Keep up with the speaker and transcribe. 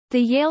The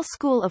Yale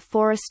School of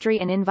Forestry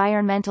and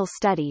Environmental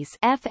Studies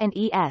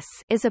 (F&ES)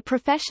 is a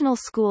professional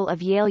school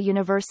of Yale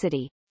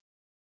University.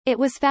 It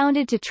was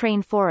founded to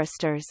train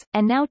foresters,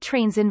 and now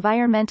trains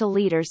environmental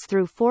leaders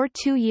through 4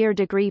 two-year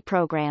degree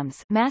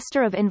programs: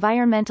 Master of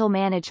Environmental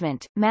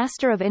Management,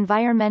 Master of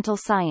Environmental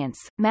Science,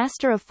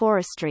 Master of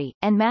Forestry,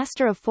 and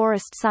Master of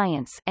Forest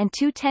Science, and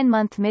 2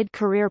 10-month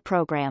mid-career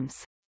programs.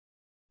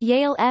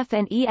 Yale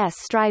F&ES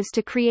strives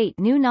to create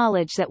new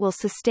knowledge that will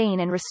sustain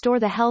and restore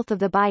the health of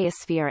the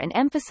biosphere and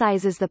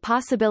emphasizes the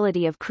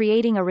possibility of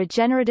creating a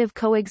regenerative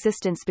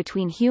coexistence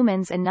between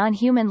humans and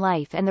non-human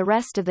life and the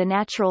rest of the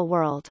natural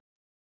world.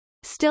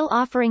 Still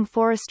offering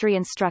forestry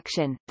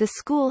instruction, the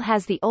school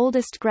has the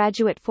oldest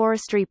graduate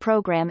forestry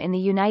program in the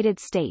United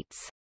States.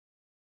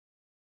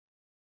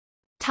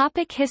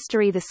 Topic: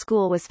 History. The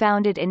school was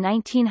founded in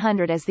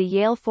 1900 as the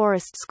Yale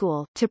Forest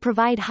School, to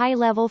provide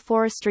high-level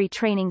forestry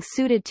training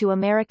suited to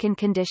American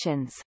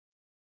conditions.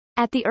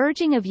 At the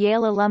urging of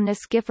Yale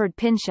alumnus Gifford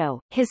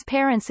Pinchot, his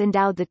parents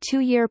endowed the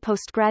 2-year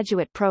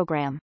postgraduate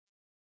program.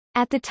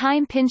 At the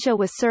time, Pinchot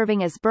was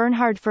serving as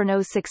Bernhard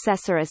Fernot's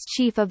successor as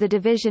Chief of the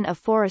Division of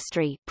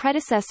Forestry,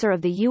 predecessor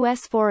of the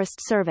U.S. Forest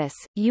Service,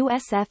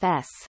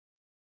 USFS.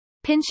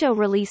 Pinchot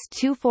released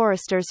 2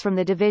 foresters from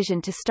the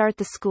division to start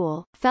the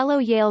school, fellow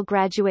Yale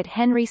graduate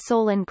Henry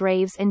Solon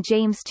Graves and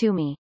James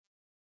Toomey.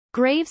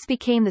 Graves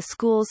became the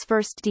school's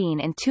first dean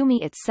and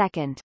Toomey its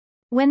second.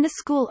 When the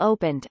school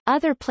opened,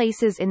 other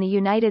places in the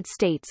United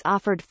States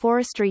offered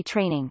forestry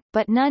training,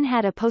 but none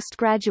had a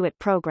postgraduate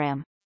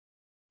program.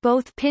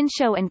 Both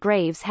Pinchot and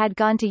Graves had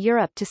gone to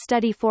Europe to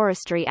study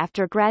forestry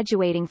after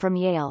graduating from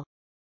Yale.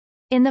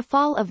 In the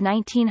fall of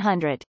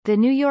 1900, the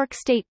New York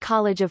State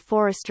College of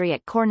Forestry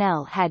at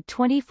Cornell had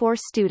 24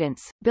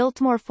 students,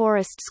 Biltmore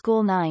Forest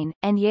School 9,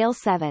 and Yale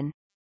 7.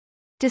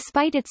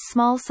 Despite its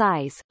small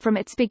size, from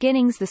its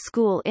beginnings the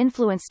school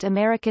influenced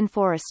American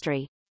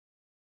forestry.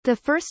 The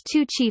first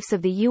 2 chiefs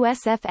of the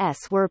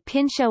USFS were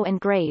Pinchot and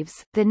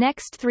Graves, the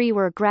next 3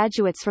 were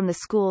graduates from the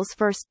school's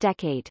first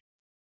decade.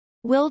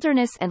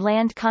 Wilderness and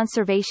land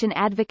conservation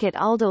advocate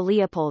Aldo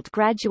Leopold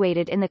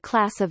graduated in the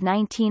class of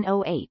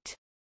 1908.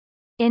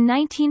 In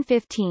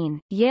 1915,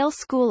 Yale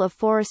School of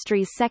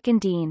Forestry's second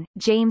dean,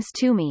 James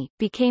Toomey,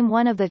 became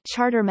one of the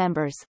charter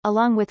members,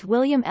 along with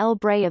William L.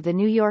 Bray of the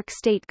New York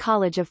State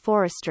College of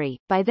Forestry,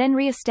 by then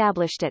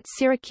re-established at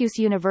Syracuse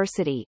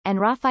University, and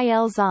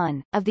Raphael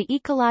Zahn, of the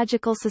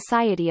Ecological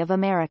Society of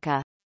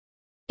America.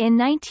 In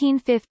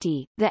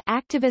 1950, the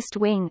activist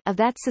wing of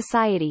that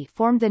society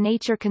formed the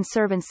Nature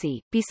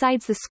Conservancy.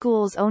 Besides the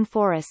school's own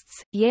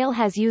forests, Yale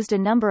has used a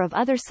number of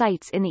other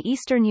sites in the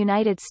eastern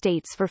United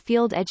States for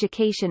field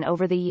education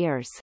over the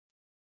years.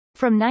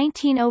 From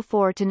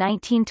 1904 to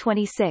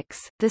 1926,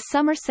 the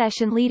summer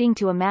session leading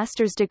to a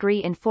master's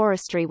degree in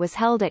forestry was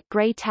held at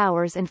Gray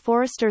Towers and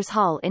Foresters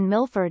Hall in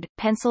Milford,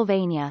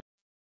 Pennsylvania.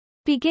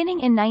 Beginning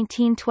in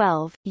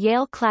 1912,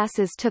 Yale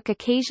classes took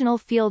occasional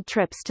field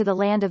trips to the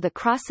land of the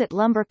Crossett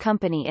Lumber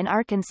Company in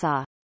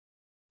Arkansas.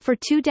 For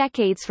 2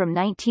 decades from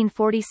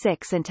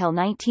 1946 until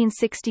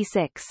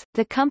 1966,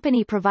 the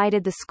company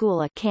provided the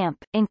school a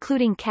camp,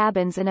 including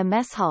cabins and a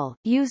mess hall,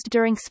 used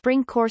during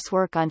spring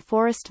coursework on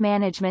forest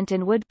management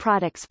and wood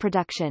products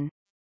production.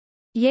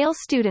 Yale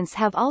students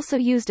have also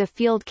used a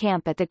field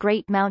camp at the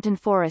Great Mountain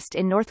Forest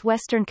in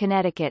northwestern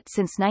Connecticut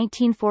since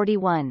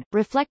 1941.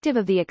 Reflective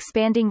of the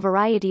expanding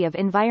variety of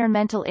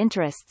environmental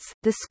interests,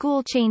 the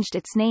school changed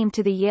its name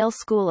to the Yale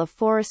School of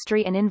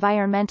Forestry and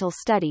Environmental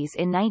Studies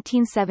in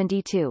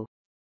 1972.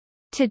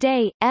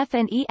 Today,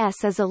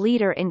 F&ES is a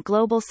leader in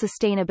global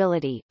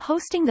sustainability,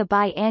 hosting the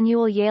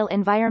biannual Yale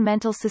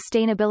Environmental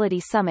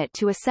Sustainability Summit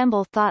to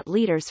assemble thought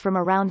leaders from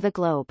around the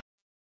globe.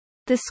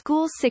 The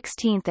school's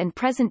 16th and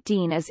present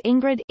dean is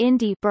Ingrid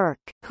Indy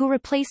Burke, who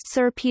replaced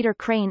Sir Peter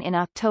Crane in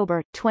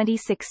October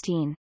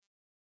 2016.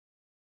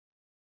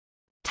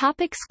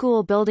 Topic: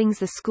 School buildings.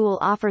 The school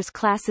offers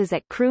classes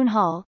at Croon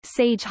Hall,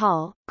 Sage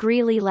Hall,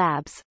 Greeley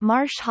Labs,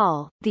 Marsh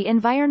Hall, the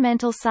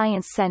Environmental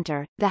Science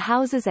Center, the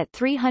houses at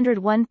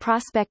 301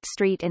 Prospect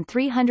Street and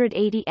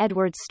 380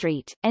 Edwards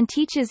Street, and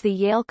teaches the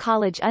Yale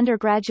College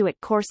undergraduate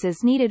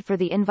courses needed for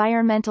the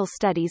environmental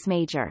studies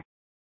major.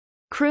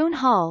 Croon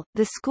Hall,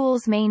 the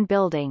school's main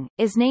building,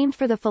 is named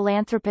for the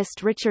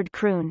philanthropist Richard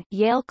Croon,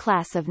 Yale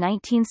class of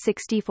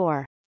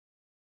 1964.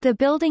 The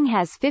building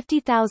has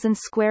 50,000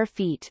 square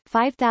feet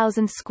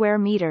 (5,000 square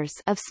meters)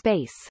 of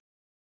space.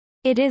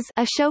 It is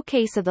a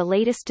showcase of the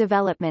latest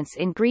developments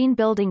in green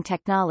building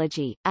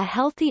technology, a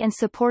healthy and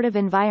supportive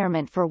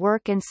environment for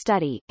work and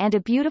study, and a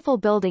beautiful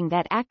building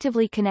that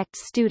actively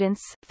connects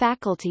students,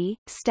 faculty,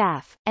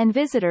 staff, and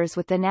visitors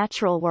with the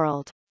natural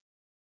world.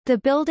 The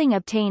building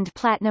obtained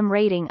Platinum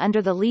rating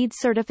under the LEED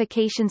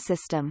certification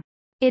system.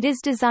 It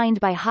is designed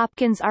by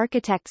Hopkins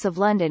Architects of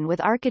London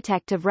with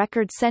architect of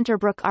record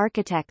Centerbrook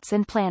Architects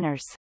and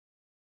Planners.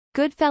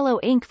 Goodfellow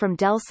Inc. from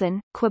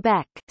Delson,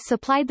 Quebec,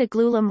 supplied the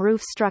glulam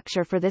roof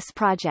structure for this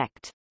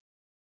project.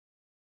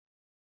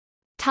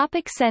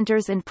 Topic: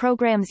 Centers and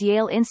programs.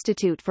 Yale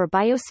Institute for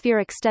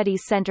Biospheric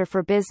Studies, Center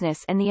for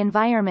Business and the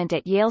Environment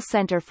at Yale,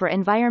 Center for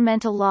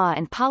Environmental Law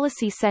and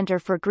Policy, Center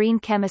for Green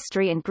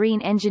Chemistry and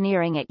Green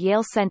Engineering at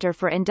Yale, Center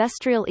for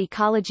Industrial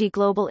Ecology,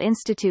 Global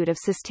Institute of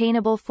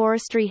Sustainable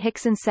Forestry,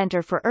 Hickson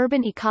Center for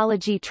Urban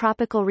Ecology,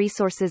 Tropical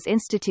Resources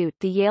Institute,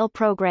 the Yale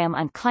Program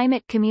on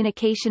Climate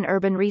Communication,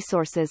 Urban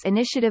Resources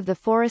Initiative, the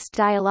Forest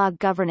Dialogue,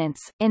 Governance,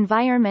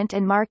 Environment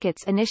and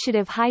Markets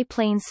Initiative, High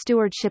Plains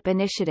Stewardship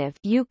Initiative,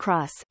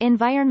 UCROSS,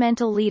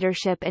 Environmental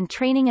Leadership and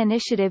Training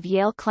Initiative,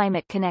 Yale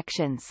Climate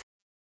Connections.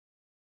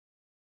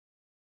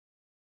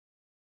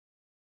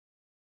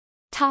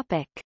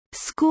 Topic: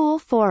 School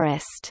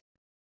forest.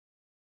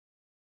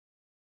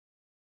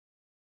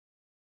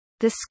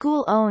 The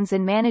school owns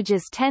and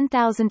manages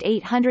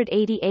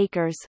 10,880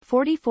 acres,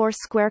 44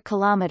 square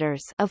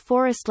kilometers of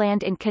forest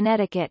land in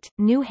Connecticut,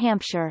 New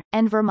Hampshire,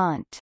 and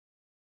Vermont.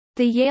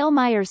 The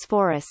Yale-Myers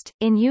Forest,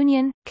 in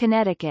Union,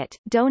 Connecticut,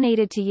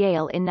 donated to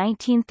Yale in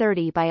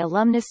 1930 by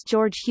alumnus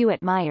George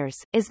Hewitt Myers,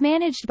 is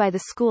managed by the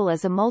school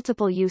as a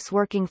multiple-use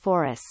working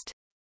forest.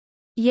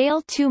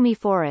 Yale Toomey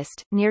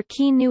Forest, near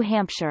Keene, New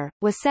Hampshire,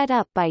 was set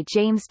up by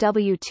James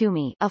W.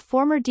 Toomey, a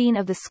former dean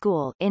of the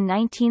school, in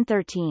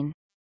 1913.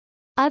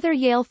 Other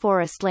Yale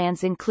forest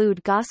lands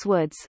include Goss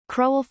Woods,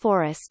 Crowell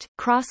Forest,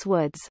 Cross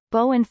Woods,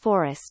 Bowen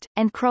Forest,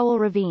 and Crowell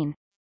Ravine.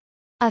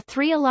 A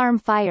 3-alarm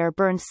fire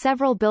burned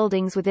several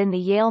buildings within the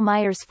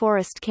Yale-Myers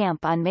Forest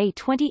Camp on May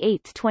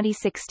 28,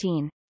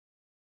 2016.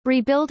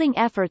 Rebuilding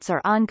efforts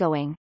are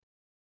ongoing.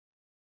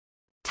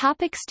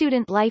 Topic: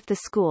 Student life. The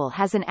school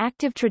has an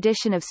active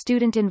tradition of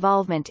student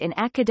involvement in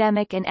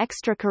academic and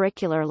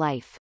extracurricular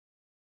life.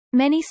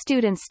 Many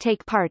students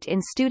take part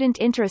in student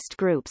interest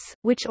groups,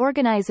 which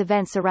organize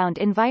events around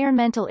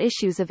environmental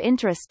issues of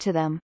interest to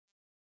them.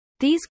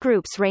 These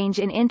groups range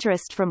in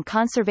interest from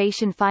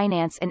conservation,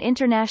 finance and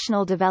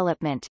international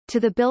development, to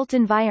the built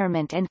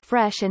environment and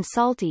Fresh and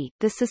Salty,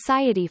 the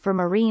Society for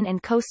Marine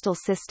and Coastal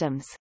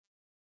Systems.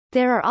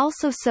 There are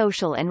also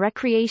social and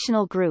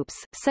recreational groups,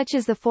 such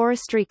as the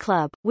Forestry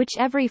Club, which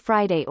every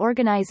Friday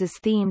organizes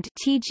themed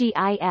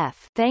TGIF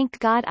Thank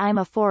God I'm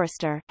a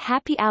Forester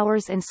happy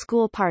hours and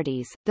school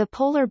parties, the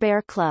Polar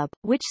Bear Club,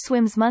 which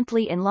swims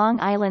monthly in Long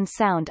Island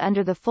Sound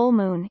under the full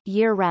moon,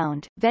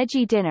 year-round,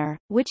 Veggie Dinner,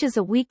 which is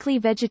a weekly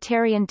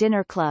vegetarian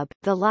dinner club,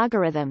 the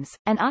Logarithms,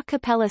 an a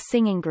cappella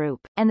singing group,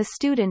 and the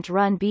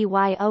student-run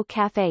BYO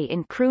Café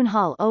in Croon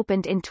Hall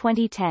opened in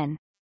 2010.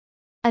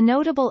 A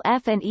notable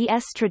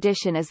F&ES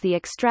tradition is the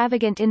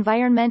extravagant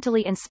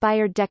environmentally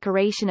inspired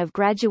decoration of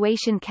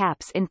graduation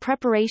caps in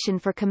preparation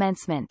for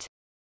commencement.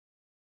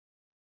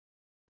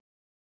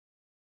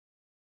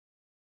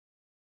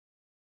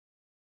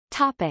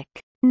 Topic: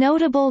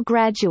 Notable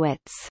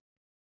graduates.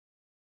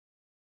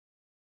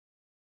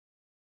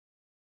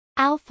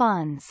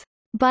 Alphonse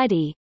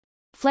Buddy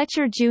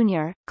Fletcher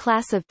Jr.,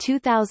 class of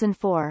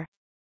 2004.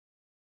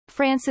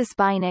 Francis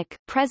Beinecke,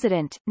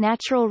 President,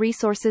 Natural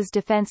Resources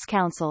Defense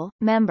Council,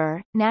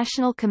 Member,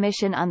 National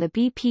Commission on the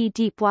BP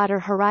Deepwater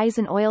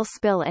Horizon Oil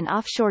Spill and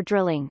Offshore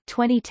Drilling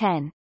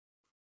 2010.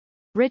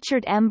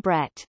 Richard M.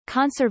 Brett,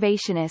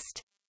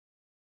 Conservationist.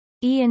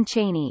 Ian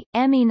Cheney,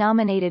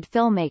 Emmy-nominated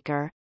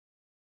filmmaker.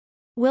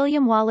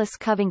 William Wallace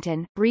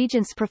Covington,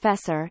 Regents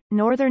Professor,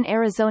 Northern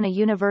Arizona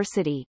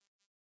University.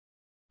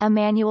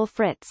 Emanuel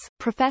Fritz,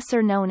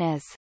 Professor known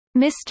as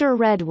Mr.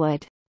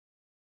 Redwood.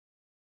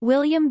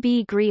 William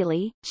B.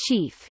 Greeley,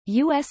 Chief,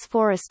 U.S.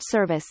 Forest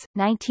Service,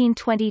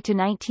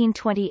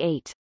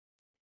 1920–1928.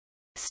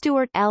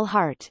 Stuart L.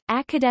 Hart,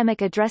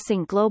 Academic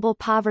addressing global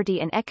poverty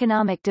and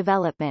economic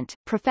development,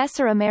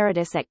 Professor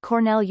Emeritus at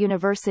Cornell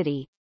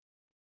University.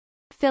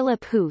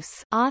 Philip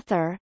Hoos,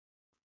 author.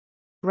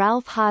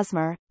 Ralph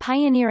Hosmer,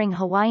 pioneering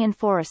Hawaiian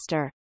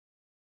forester.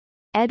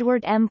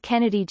 Edward M.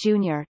 Kennedy,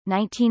 Jr.,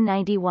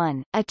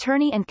 1991,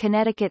 attorney and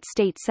Connecticut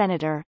State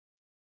Senator.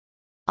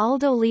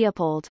 Aldo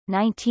Leopold,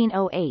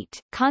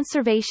 1908,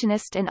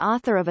 conservationist and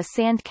author of a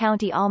Sand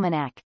County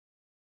Almanac.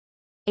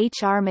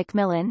 H. R.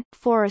 McMillan,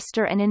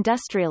 forester and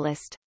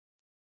industrialist.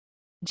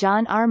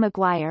 John R.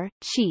 McGuire,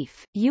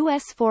 Chief,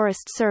 U.S.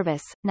 Forest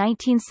Service,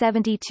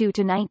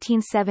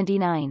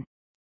 1972–1979.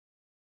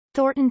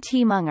 Thornton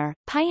T. Munger,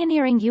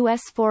 pioneering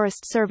U.S.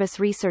 Forest Service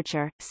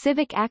researcher,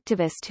 civic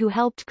activist who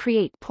helped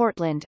create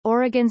Portland,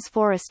 Oregon's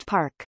Forest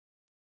Park.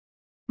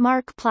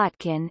 Mark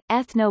Plotkin,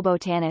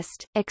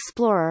 ethnobotanist,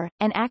 explorer,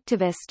 and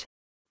activist.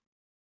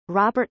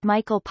 Robert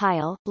Michael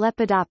Pyle,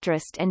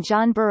 lepidopterist and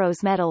John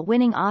Burroughs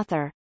Medal-winning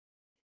author.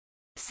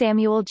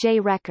 Samuel J.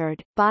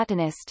 Record,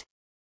 botanist.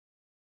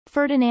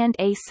 Ferdinand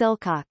A.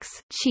 Silcox,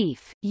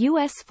 Chief,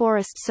 U.S.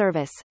 Forest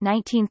Service,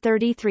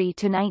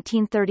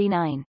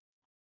 1933–1939.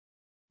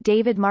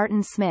 David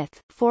Martin Smith,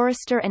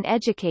 forester and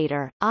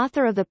educator,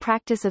 author of The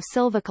Practice of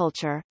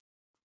Silviculture.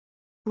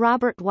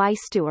 Robert Y.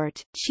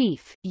 Stewart,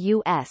 Chief,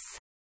 U.S.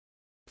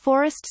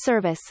 Forest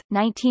Service,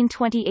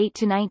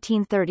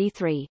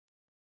 1928–1933.